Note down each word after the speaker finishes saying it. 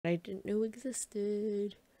I didn't know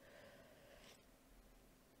existed.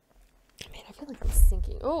 Man, I feel like I'm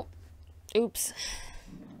sinking. Oh, oops.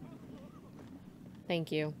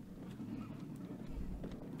 Thank you.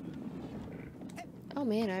 Oh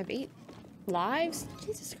man, I have 8 lives?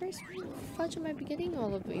 Jesus Christ, where the fudge am I getting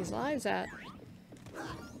all of these lives at?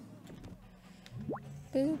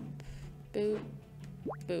 Boop, boop,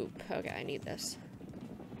 boop. Okay, I need this.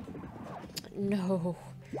 No.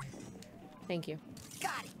 Thank you.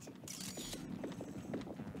 Got it.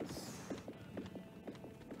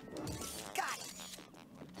 Got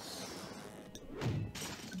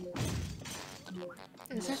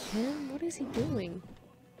it. Is that him? What is he doing?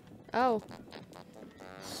 Oh.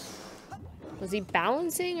 Was he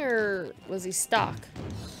balancing or was he stuck?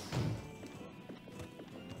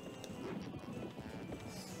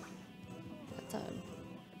 That's a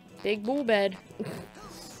big bull bed.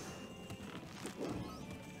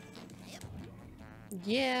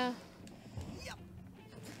 Yeah.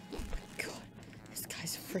 Oh my God, this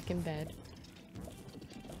guy's freaking bed.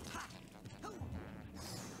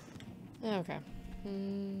 Okay.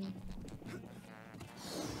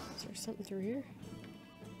 Is there something through here?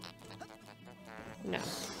 No.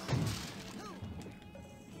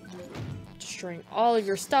 Destroying all of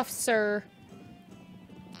your stuff, sir.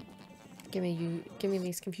 Give me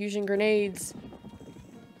these confusion grenades.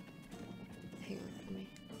 Hang on, let me.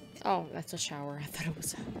 Oh, that's a shower. I thought it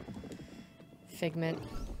was a figment.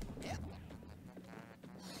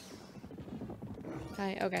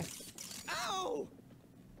 Hi, okay. Ow!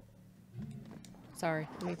 Sorry,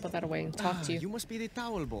 let me put that away and talk to you. You must be the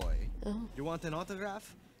towel boy. Oh. You want an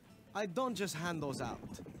autograph? I don't just hand those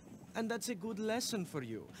out. And that's a good lesson for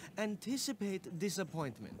you. Anticipate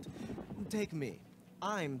disappointment. Take me.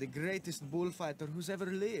 I'm the greatest bullfighter who's ever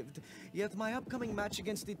lived, yet my upcoming match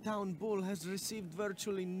against the town bull has received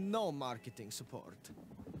virtually no marketing support.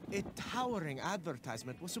 A towering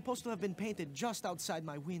advertisement was supposed to have been painted just outside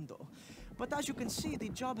my window, but as you can see, the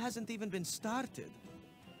job hasn't even been started.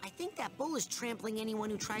 I think that bull is trampling anyone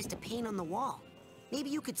who tries to paint on the wall. Maybe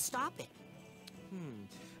you could stop it.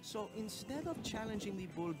 So instead of challenging the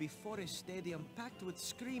bull before a stadium packed with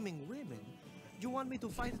screaming women, you want me to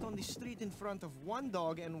fight it on the street in front of one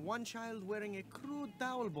dog and one child wearing a crude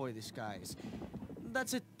towel boy disguise?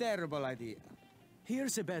 That's a terrible idea.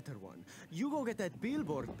 Here's a better one. You go get that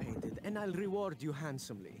billboard painted and I'll reward you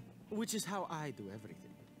handsomely, which is how I do everything.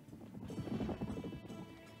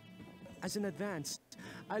 As an advance,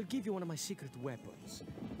 I'll give you one of my secret weapons.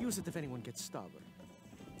 Use it if anyone gets stubborn.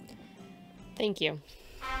 Thank you.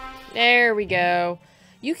 There we go.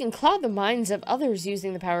 You can cloud the minds of others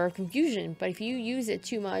using the power of confusion, but if you use it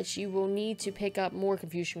too much, you will need to pick up more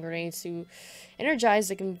confusion grenades to energize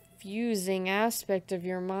the confusing aspect of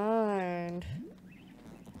your mind.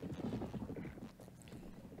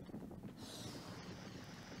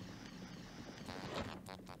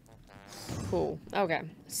 Cool. Okay.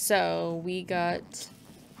 So we got...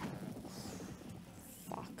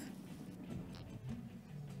 Fuck.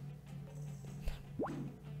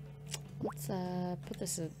 Let's put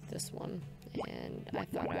this at this one. And I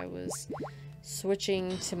thought I was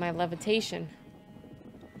switching to my levitation.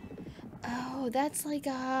 Oh, that's like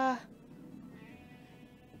that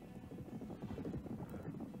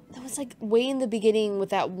was like way in the beginning with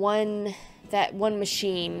that one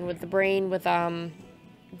machine with the brain with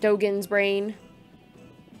Dogen's brain.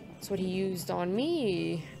 That's what he used on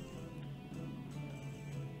me.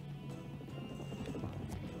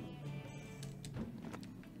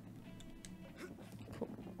 Cool.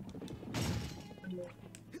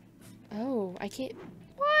 Oh, I can't.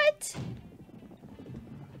 What?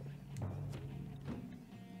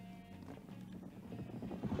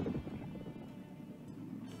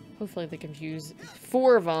 Hopefully the confused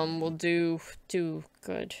 4 of them will do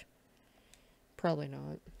good. Probably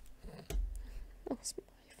not. That was my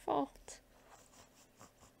fault.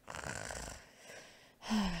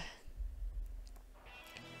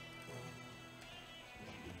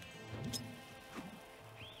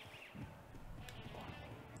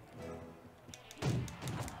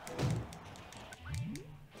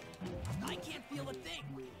 I can't feel a thing.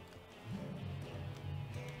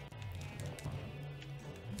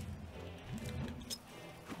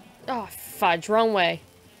 Oh, fudge, wrong way.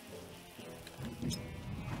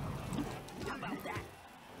 How about that?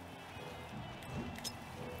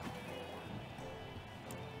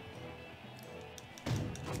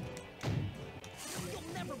 You'll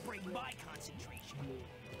never break my concentration.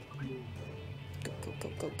 Go, go, go,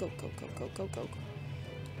 go, go, go, go, go, go, go.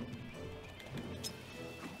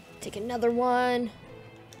 Take another one.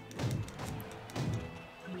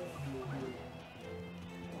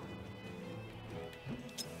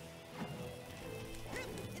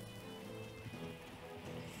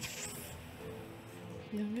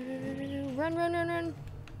 No, no, no, no, no, no. Run, run, run, run.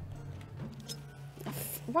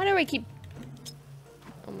 Why do I keep...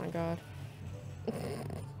 Oh my god.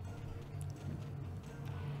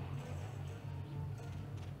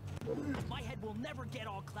 My head will never get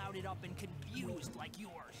all clouded up and confused like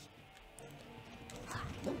yours.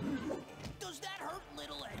 Does that hurt,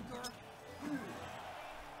 little Edgar?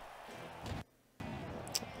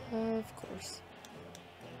 Of course.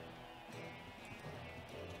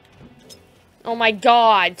 Oh my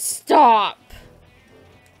god, stop!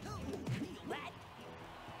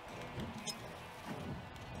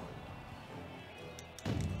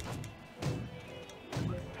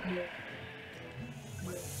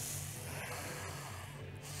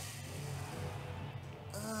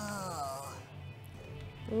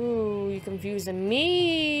 Ooh, you confusing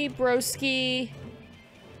me, broski.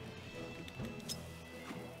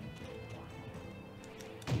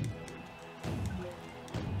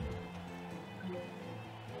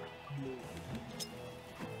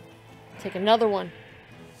 Take another one.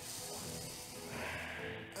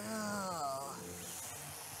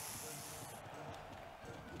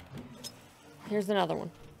 Here's another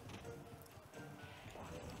one.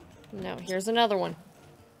 No, here's another one.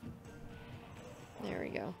 There we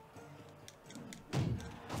go.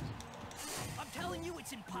 I'm telling you,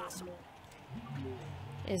 it's impossible.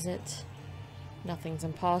 Is it? Nothing's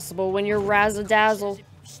impossible when you're razzle-dazzle. If you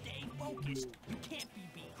stay focused, you can't be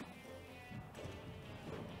beat.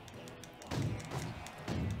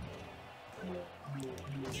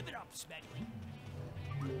 Give it up, Smedley.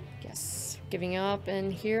 Yes. Giving up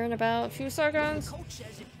and here in about a few seconds. Coach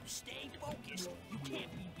says if you stay focused, you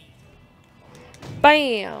can't be beat.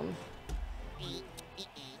 Bam!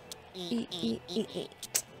 I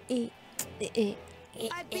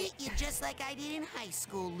beat you just like I did in high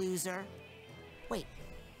school, loser. Wait,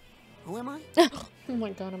 who am I? Oh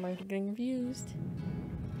my god, I'm already getting confused.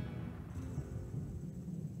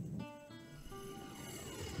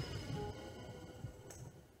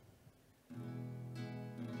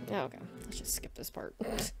 Okay, let's just skip this part.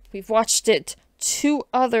 We've watched it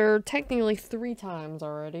technically 3 times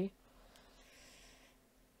already.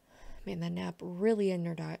 Man, that nap really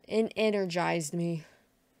energized me.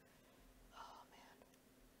 Oh man,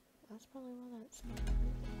 that's probably why that's.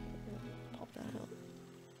 Pop that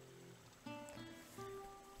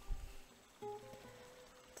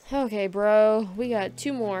out. Okay, bro, we got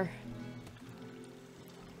 2 more.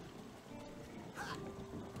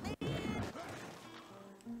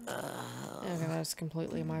 Okay, that's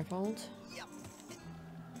completely my fault.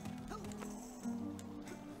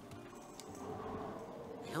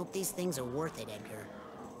 I hope these things are worth it, Edgar.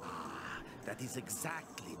 That is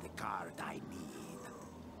exactly the card I need.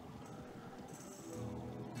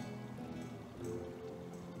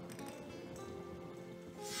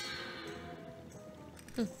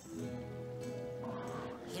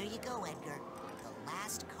 Here you go, Edgar. The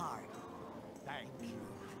last card. Thank you.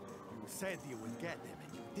 You said you would get them,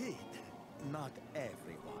 and you did. Not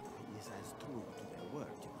everyone is as true to their word,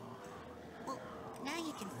 you know. Well, now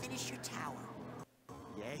you can finish your tower.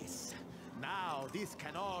 Yes. Now this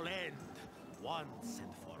can all end once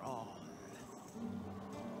and for all.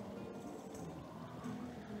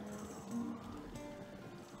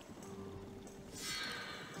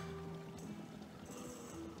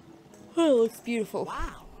 Oh, it looks beautiful.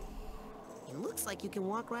 Wow. It looks like you can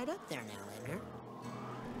walk right up there now, Edgar.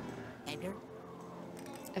 Edgar?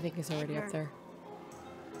 I think it's already up there.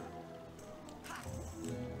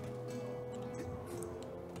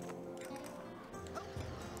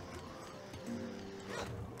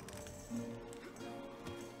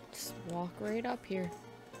 Just walk right up here.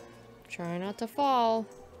 Try not to fall.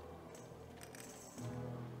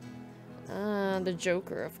 The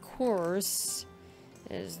Joker, of course,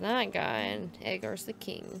 is that guy, and Edgar's the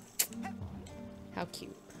king. How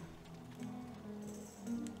cute.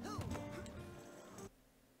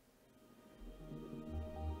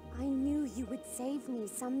 I knew you would save me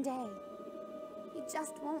someday. He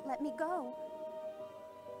just won't let me go.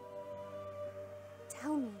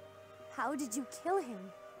 Tell me, how did you kill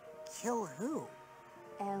him? Kill who?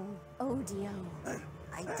 El Odio.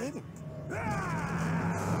 I didn't.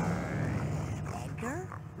 Edgar?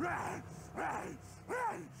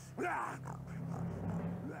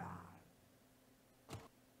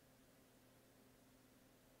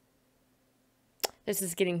 This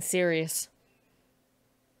is getting serious.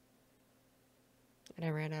 And I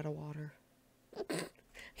ran out of water.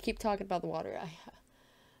 I keep talking about the water.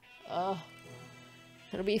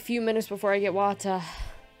 It'll be a few minutes before I get water.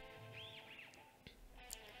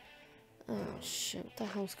 Oh shit, what the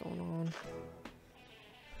hell's going on?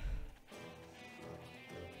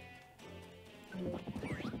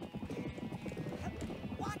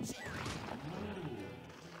 Watch it!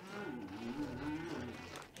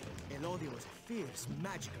 Elodio is a fierce,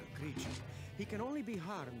 magical creature. He can only be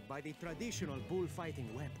harmed by the traditional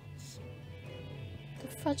bullfighting weapons. The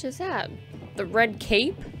fudge is that? The red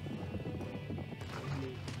cape?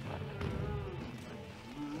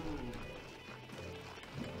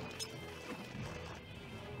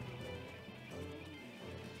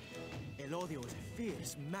 Elodio is a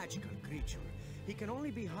fierce, magical creature. He can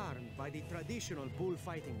only be harmed by the traditional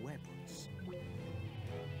bullfighting weapons. What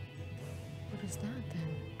is that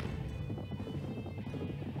then?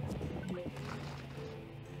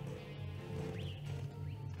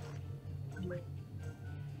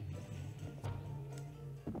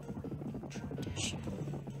 Tradition.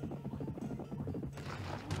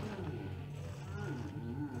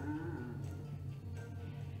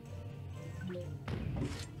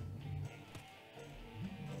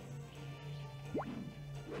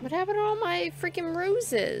 What happened to all my freaking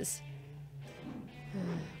roses?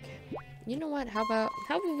 Okay. You know what? How about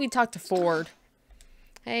we talk to Ford?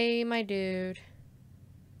 Hey, my dude.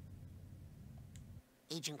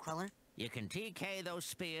 Agent Cruller? You can TK those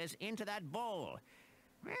spears into that bowl.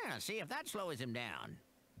 Yeah, see if that slows him down.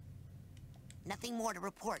 Nothing more to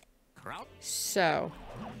report. Kraut? So.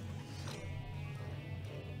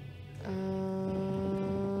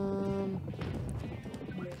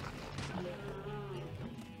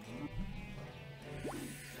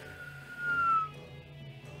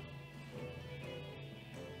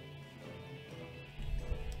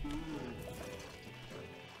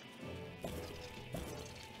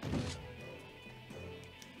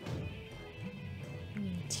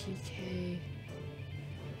 TK.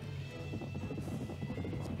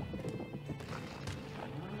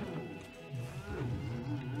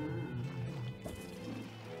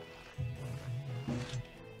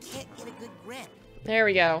 Can't get a good grip. There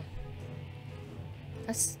we go.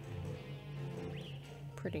 That's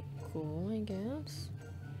pretty cool, I guess.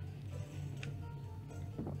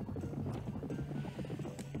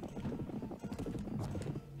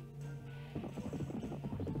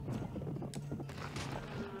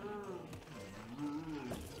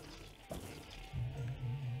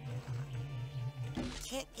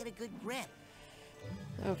 Can't get a good grip.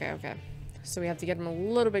 Okay, okay. So we have to get him a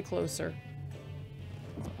little bit closer.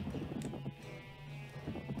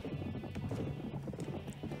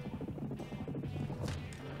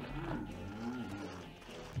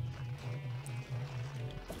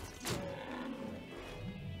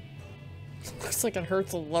 Looks like it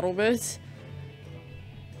hurts a little bit.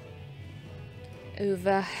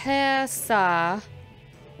 Over here, sir.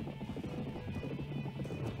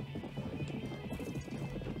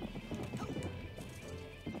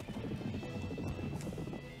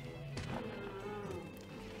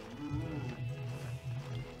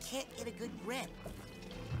 Can't get a good grip.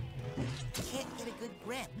 Can't get a good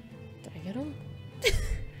grip. Did I get him?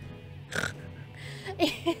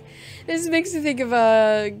 This makes me think of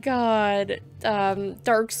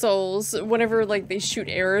Dark Souls. Whenever like they shoot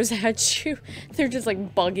arrows at you, they're just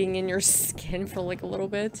like bugging in your skin for like a little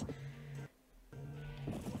bit.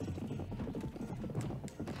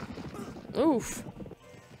 Oof.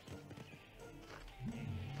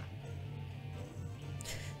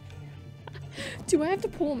 Do I have to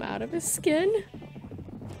pull him out of his skin?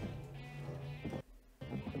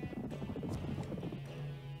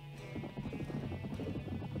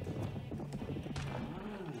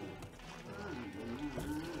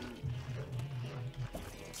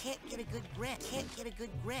 Can't get a good grip. Can't get a good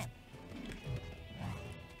grip.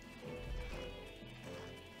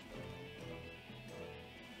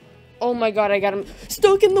 Oh my god, I got him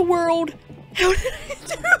stuck in the world! How did I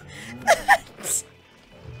do that?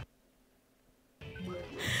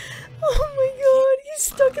 Oh my god, he's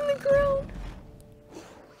stuck in the ground.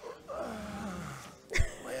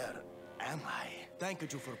 Where am I? Thank you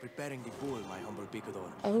for preparing the bull, my humble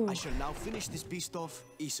picador. Oh. I shall now finish this beast off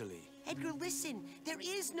easily. Edgar, listen. There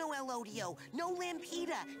is no Elodio, no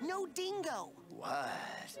Lampita, no Dingo. What?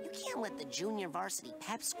 You can't let the junior varsity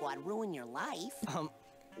pep squad ruin your life.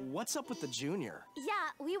 What's up with the junior? Yeah,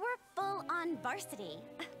 we were full on varsity.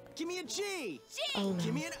 Give me a G! Oh no.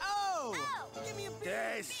 Give me an O! Oh. Give me a B!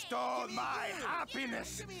 They stole my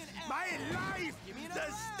happiness, my life,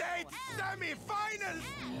 the state semi-finals,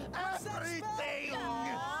 everything!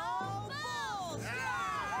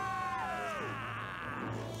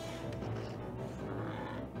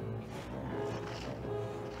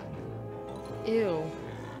 Ew.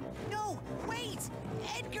 No, wait!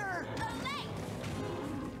 Edgar!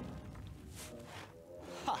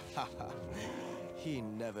 He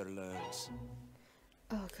never learns.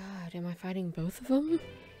 Oh god, am I fighting both of them?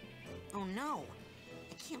 Oh no!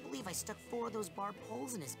 I can't believe I stuck 4 of those barbed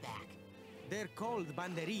poles in his back. They're called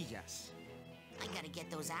banderillas. I gotta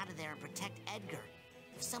get those out of there and protect Edgar.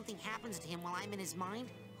 If something happens to him while I'm in his mind,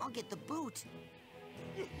 I'll get the boot.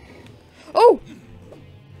 Oh!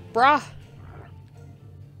 Brah!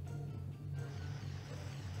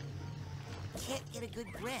 Can't get a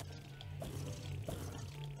good grip.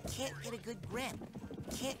 Can't get a good grip.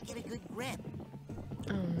 Can't get a good grip.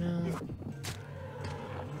 Oh no.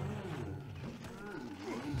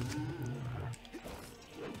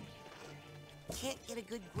 Can't get a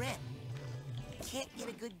good grip. Can't get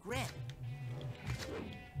a good grip.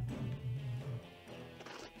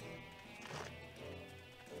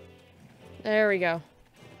 There we go.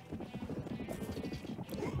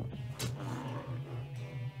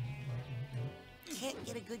 Can't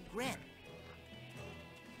get a good grip.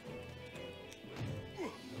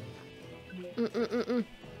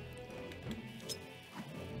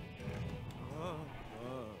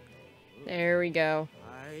 There we go.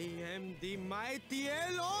 I am the mighty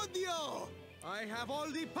El Odio. I have all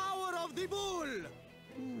the power of the bull.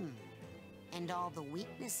 And all the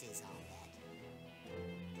weaknesses, I'll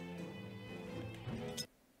bet.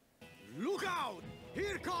 Look out!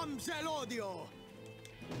 Here comes El Odio.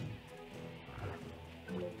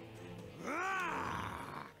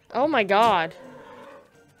 Oh my god.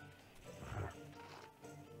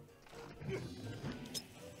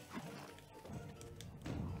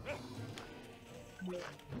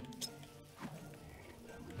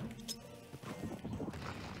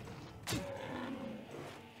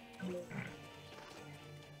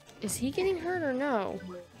 Is he getting hurt or no?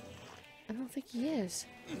 I don't think he is.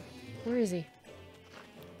 Where is he?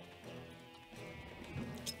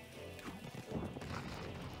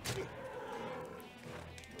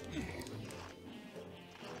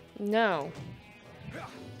 No.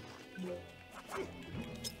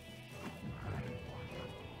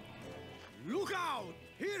 Look out!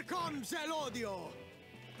 Here comes El Odio.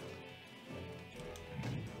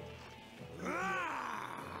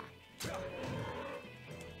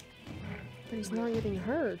 But he's not getting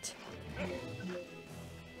hurt.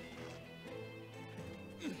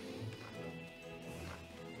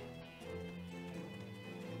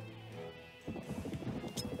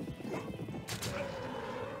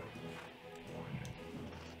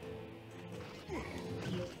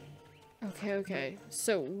 Okay, okay.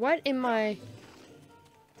 So what am I...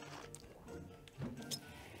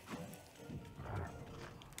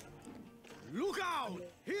 Look out!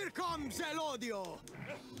 Here comes El Odio.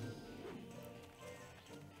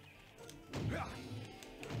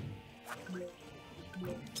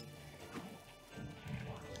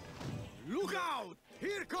 Look out!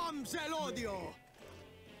 Here comes El Odio.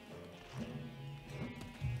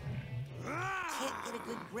 Can't get a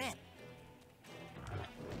good grip.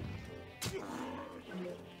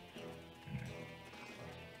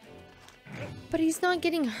 But he's not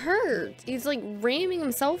getting hurt. He's like ramming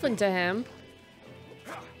himself into him.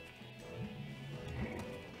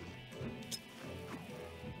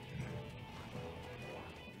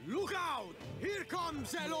 Look out! Here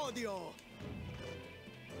comes El Odio.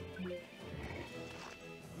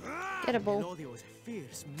 Get a El bull. Odio is a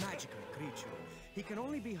fierce, magical creature. He can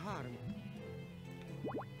only be harmed.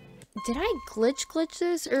 Did I glitch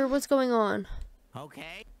this or what's going on?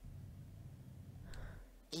 Okay.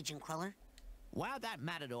 Agent Cruller? While that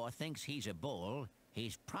matador thinks he's a bull,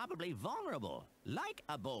 he's probably vulnerable, like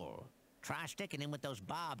a bull. Try sticking him with those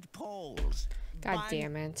barbed poles. God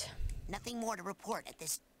damn it. Nothing more to report at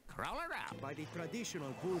this. Crawler out. By the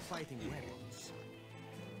traditional bullfighting weapons.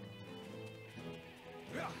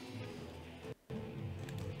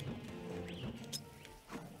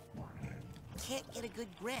 Can't get a good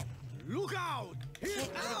grip. Look out! Here,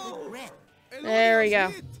 Can't get a good grip. El There we Odio's go.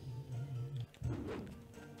 hit.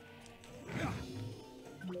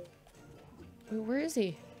 Wait, where is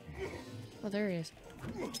he? Oh, there he is.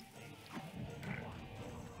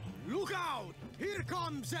 Look out! Here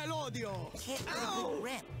comes El Odio. Can't get a good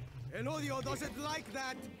grip. El Odio doesn't like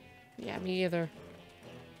that. Yeah, me either.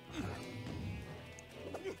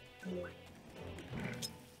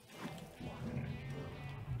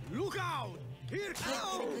 Look out! Here Can't get a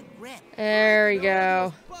comes. good grip. There we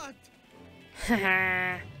go. But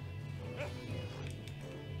Haha.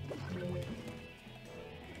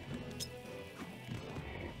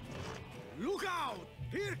 look out!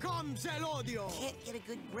 Here comes El Odio. Can't get a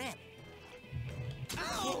good grip.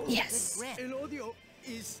 Ow! Can't get Yes. a good grip. El Odio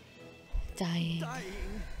is Dying.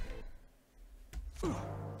 dying.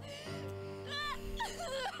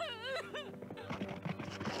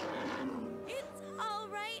 It's all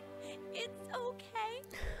right. It's okay.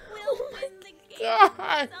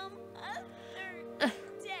 God. Some other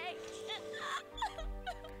day.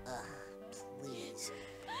 Please.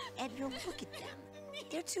 Edgar, look at them.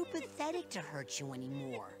 They're too pathetic to hurt you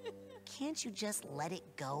anymore. Can't you just let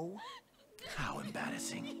it go? How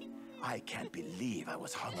embarrassing. I can't believe I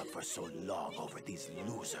was hung up for so long over these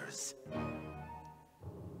losers.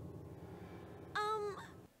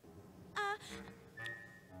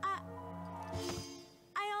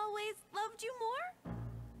 I always loved you more.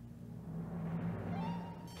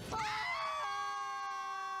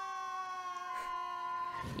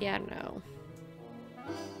 Yeah, no.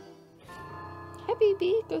 Hi,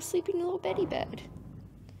 baby. Go sleep in your little Betty bed.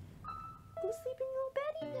 Go sleep in your little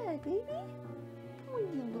Betty bed, baby. Oh, you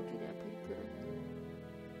look at that pretty girl.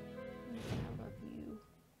 I love you.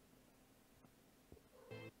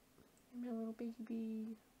 My little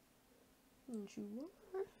baby. And you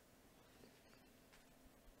are.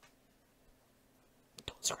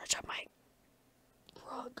 Don't scratch up my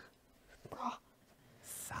rug, bruh.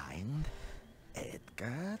 Signed,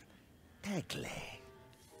 Edgar Tegle.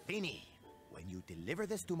 Fini, when you deliver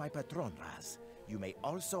this to my patron, Raz, you may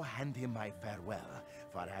also hand him my farewell,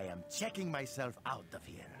 for I am checking myself out of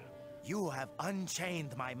here. You have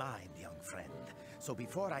unchained my mind, young friend. So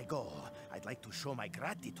before I go, I'd like to show my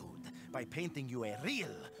gratitude by painting you a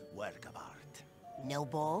real work of art. No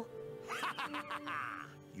bull?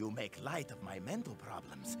 You make light of my mental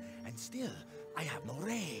problems, and still, I have no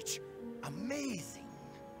rage. Amazing.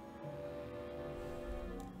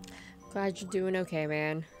 Glad you're doing okay,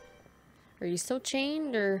 man. Are you still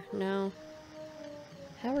chained or no?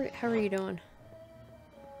 How are you doing?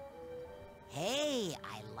 Hey,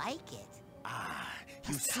 I like it. Ah,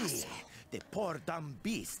 you see, the poor dumb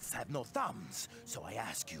beasts have no thumbs, so I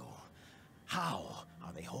ask you, how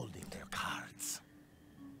are they holding their cards?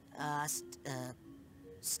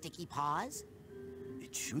 Sticky paws?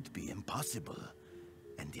 It should be impossible,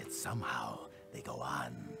 and yet somehow they go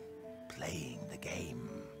on, playing the game.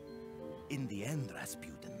 In the end,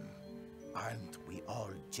 Razputin, aren't we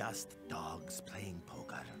all just dogs playing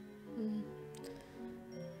poker? Mm.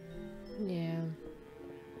 Yeah.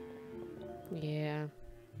 Yeah.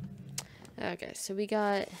 Okay, so we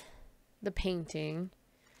got the painting.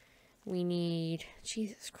 We need...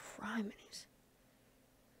 Jesus Christ.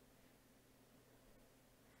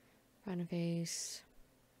 Find a vase.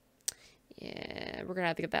 Yeah, we're gonna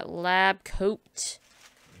have to get that lab coat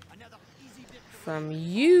from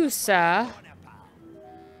you, sir.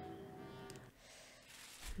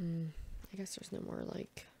 I guess there's no more,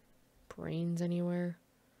 like, brains anywhere.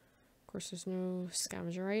 Of course, there's no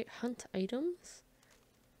scavenger, right? Hunt items.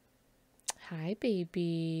 Hi,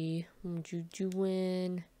 baby. What you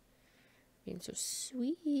doing? Being so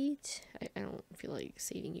sweet. I don't feel like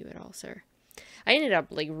saving you at all, sir. I ended up,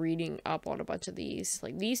 like, reading up on a bunch of these.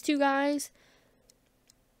 Like, these two guys,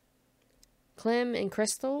 Clem and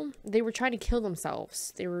Crystal, they were trying to kill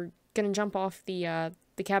themselves. They were gonna jump off the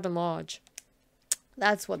cabin lodge.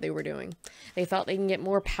 That's what they were doing. They thought they can get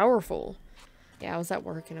more powerful. Yeah, I was at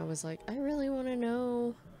work and I was like, I really want to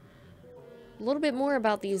know a little bit more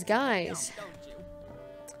about these guys.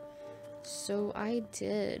 So I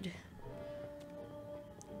did.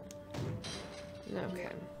 Okay.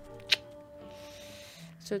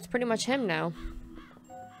 So it's pretty much him now.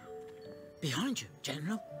 Behind you,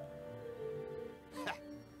 General.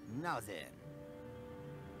 Now then.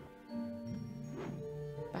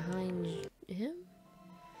 Behind him?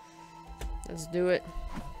 Let's do it.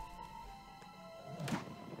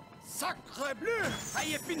 Sacre bleu! I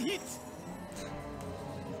have been hit!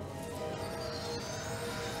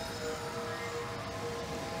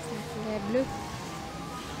 Sacre bleu.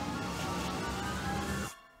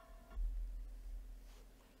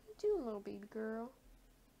 What you doing, little baby girl?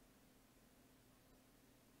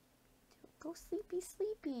 Go sleepy,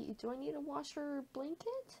 sleepy. Do I need to wash her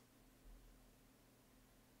blanket?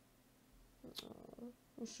 Oh,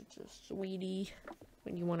 you're such a sweetie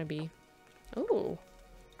when you want to be. Oh.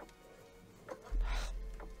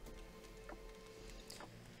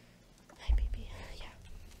 Hi, baby. Yeah.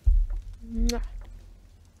 Mwah.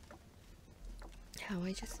 How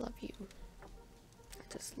I just love you. I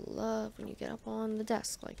just love when you get up on the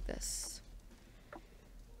desk like this.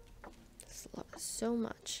 Just love it so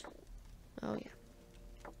much. Oh, yeah.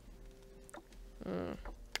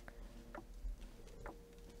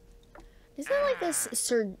 Isn't it like this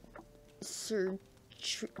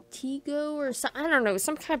Tigo or something? I don't know,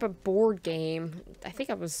 some kind of board game. I think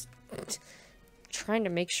I was trying to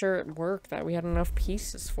make sure it worked, that we had enough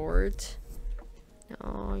pieces for it.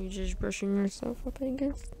 Oh, you're just brushing yourself up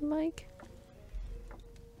against the mic?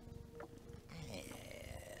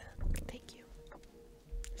 Thank you.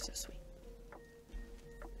 You're so sweet.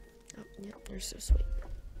 so sweet.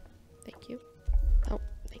 Thank you. Oh,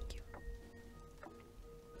 thank you.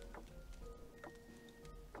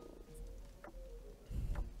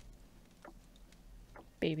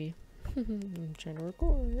 Baby. I'm trying to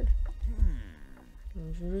record.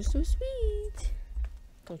 You're so sweet.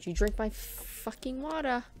 Don't you drink my fucking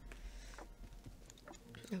water.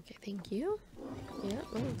 Okay, thank you. Yeah,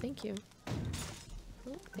 oh, thank you.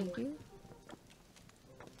 Oh, thank you.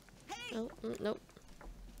 Oh, nope.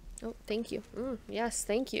 Oh, thank you. Yes,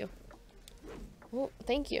 thank you. Oh,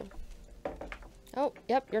 thank you. Oh,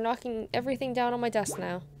 yep, you're knocking everything down on my desk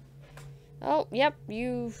now. Oh, yep,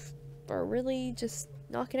 you are really just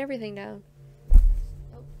knocking everything down.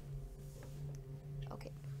 Oh.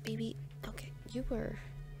 Okay, baby. Okay, you were...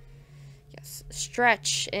 Yes,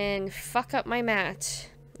 stretch and fuck up my mat.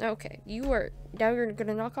 Okay, you were... Now you're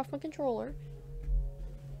gonna knock off my controller.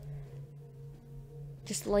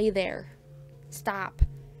 Just lay there. Stop.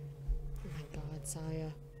 Oh my god, Saya.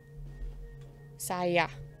 Saya.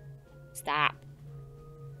 Stop.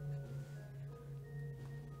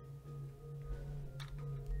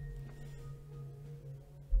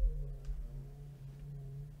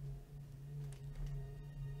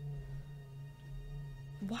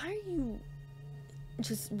 Why are you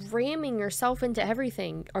just ramming yourself into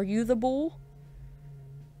everything? Are you the bull?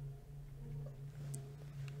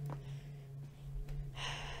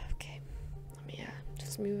 Okay. Let me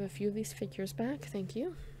just move a few of these figures back. Thank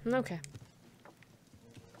you. Okay.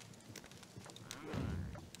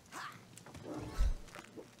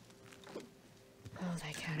 Oh,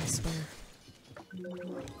 that cat, I swear.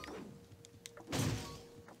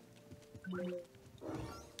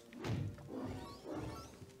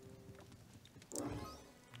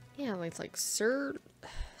 Yeah, it's like Sir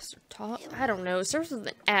Top. I don't know. It starts with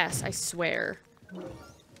an S, I swear.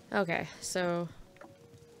 Okay, so.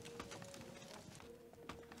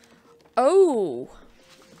 Oh!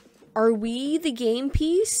 Are we the game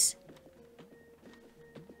piece?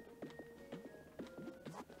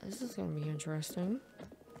 This is gonna be interesting.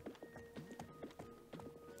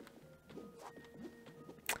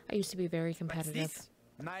 I used to be very competitive.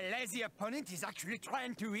 My lazy opponent is actually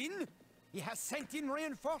trying to win? He has sent in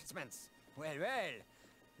reinforcements. Well, well.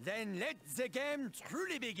 Then let the game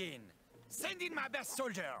truly begin. Send in my best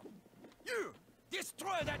soldier. You!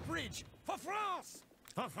 Destroy that bridge! For France!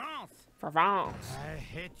 For France! For France. I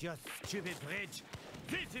hate your stupid bridge.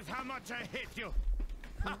 This is how much I hate you.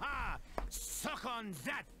 Haha! Suck on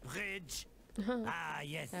that bridge! Ah,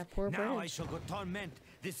 yes. That poor now bridge. I shall go torment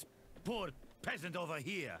this poor peasant over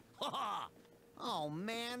here. Ha Oh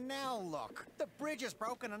man, now look. The bridge is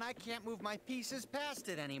broken and I can't move my pieces past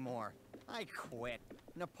it anymore. I quit.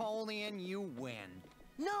 Napoleon, you win.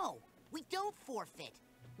 No, we don't forfeit.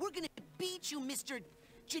 We're gonna beat you, Mr.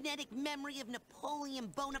 Genetic Memory of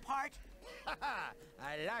Napoleon Bonaparte.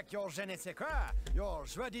 I like your je ne sais quoi, your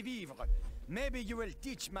joie de vivre. Maybe you will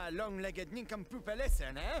teach my long-legged nincompoop a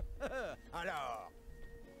lesson, eh? Alors.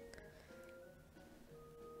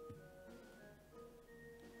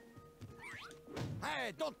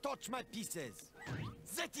 Hey, don't touch my pieces.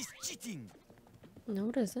 That is cheating. No,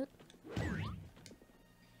 it isn't.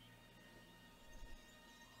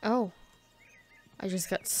 Oh. I just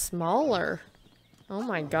got smaller. Oh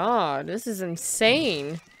my god, this is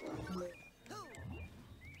insane.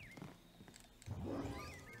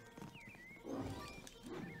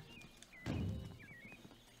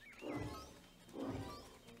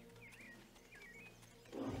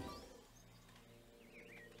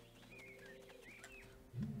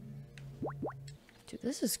 Dude,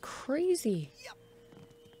 this is crazy. Yep.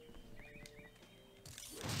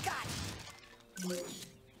 Got it.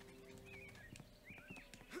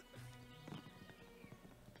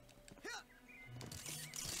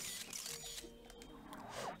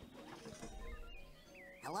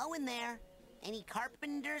 Hello in there. Any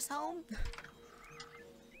carpenters home?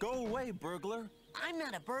 Go away, burglar. I'm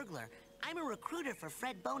not a burglar. I'm a recruiter for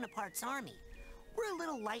Fred Bonaparte's army. We're a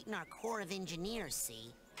little light in our corps of engineers,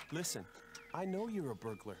 see? Listen, I know you're a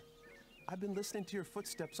burglar. I've been listening to your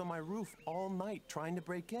footsteps on my roof all night trying to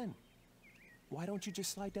break in. Why don't you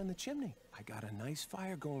just slide down the chimney? I got a nice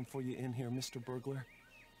fire going for you in here, Mr. Burglar.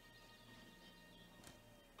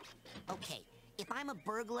 Okay, if I'm a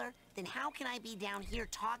burglar, then how can I be down here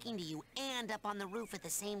talking to you and up on the roof at the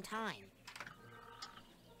same time?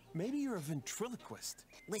 Maybe you're a ventriloquist.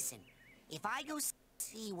 Listen, if I go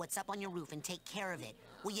see what's up on your roof and take care of it,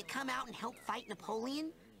 will you come out and help fight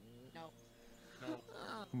Napoleon?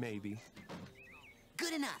 Maybe.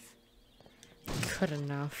 Good enough. Good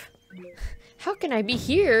enough. How can I be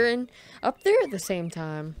here and up there at the same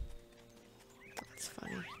time? That's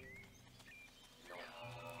funny.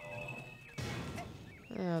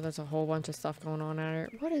 Oh, there's a whole bunch of stuff going on out here.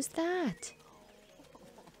 What is that?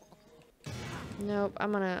 Nope,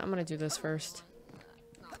 I'm gonna do this first.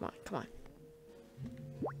 Come on, come on.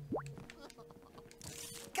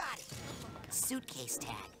 Got it. Suitcase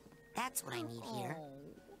tag. That's what I need here.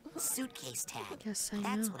 Suitcase tag. Yes, I know.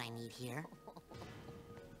 That's what I need here.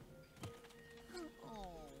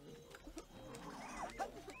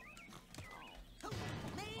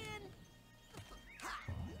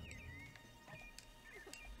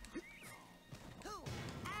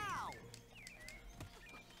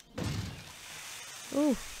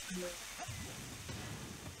 Ooh.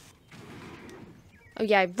 Oh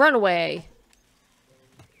yeah, run away.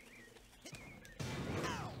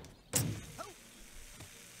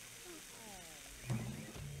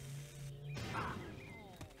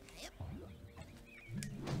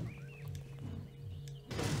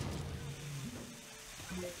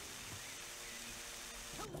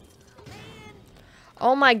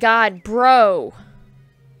 Oh my god, bro.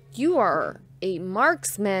 You are a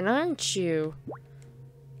marksman, aren't you?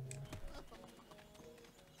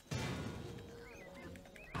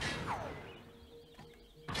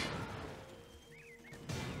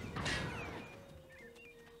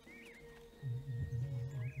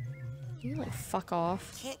 You like fuck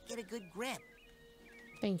off. Can't get a good grip.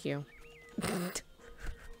 Thank you.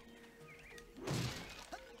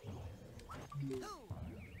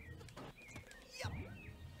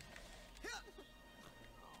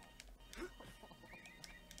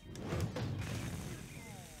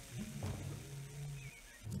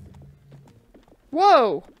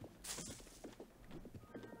 Whoa!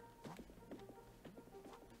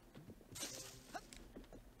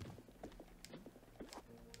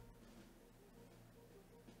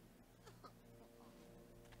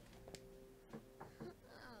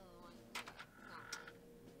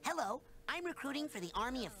 Hello, I'm recruiting for the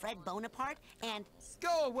army of Fred Bonaparte, and...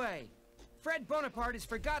 Go away! Fred Bonaparte has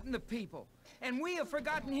forgotten the people, and we have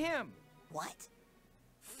forgotten him! What?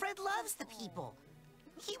 Fred loves the people.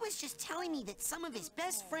 He was just telling me that some of his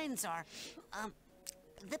best friends are,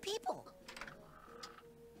 the people.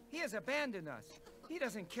 He has abandoned us. He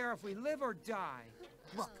doesn't care if we live or die.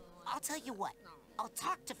 Look, I'll tell you what. I'll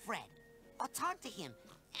talk to Fred. I'll talk to him,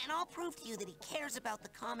 and I'll prove to you that he cares about the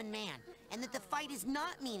common man, and that the fight is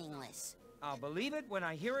not meaningless. I'll believe it when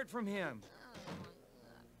I hear it from him.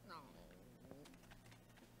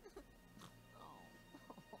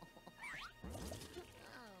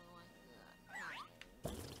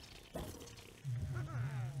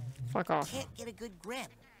 Fuck off. Can't get a good grip.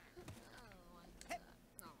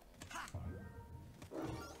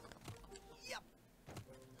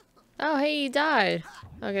 Oh, hey, you died.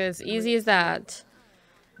 Okay, it's easy as that.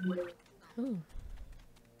 Ooh.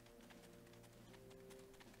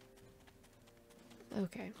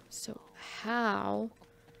 Okay, so how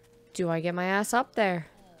do I get my ass up there?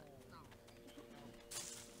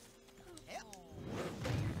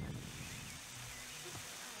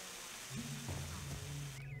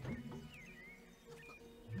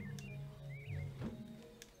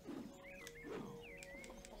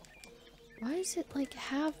 Why does it, like,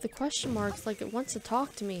 have the question marks like it wants to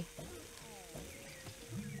talk to me?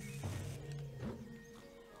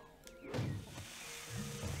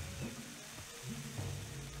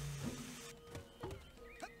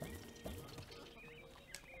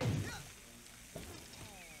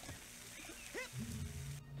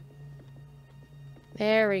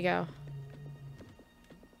 There we go.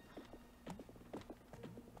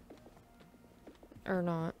 Or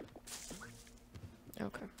not.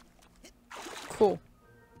 Okay. Cool.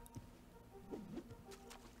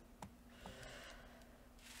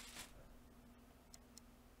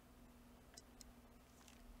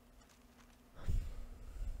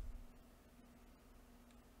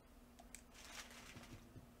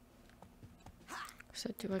 So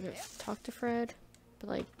do I go talk to Fred? But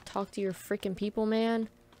like, talk to your freaking people, man?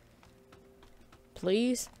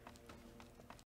 Please?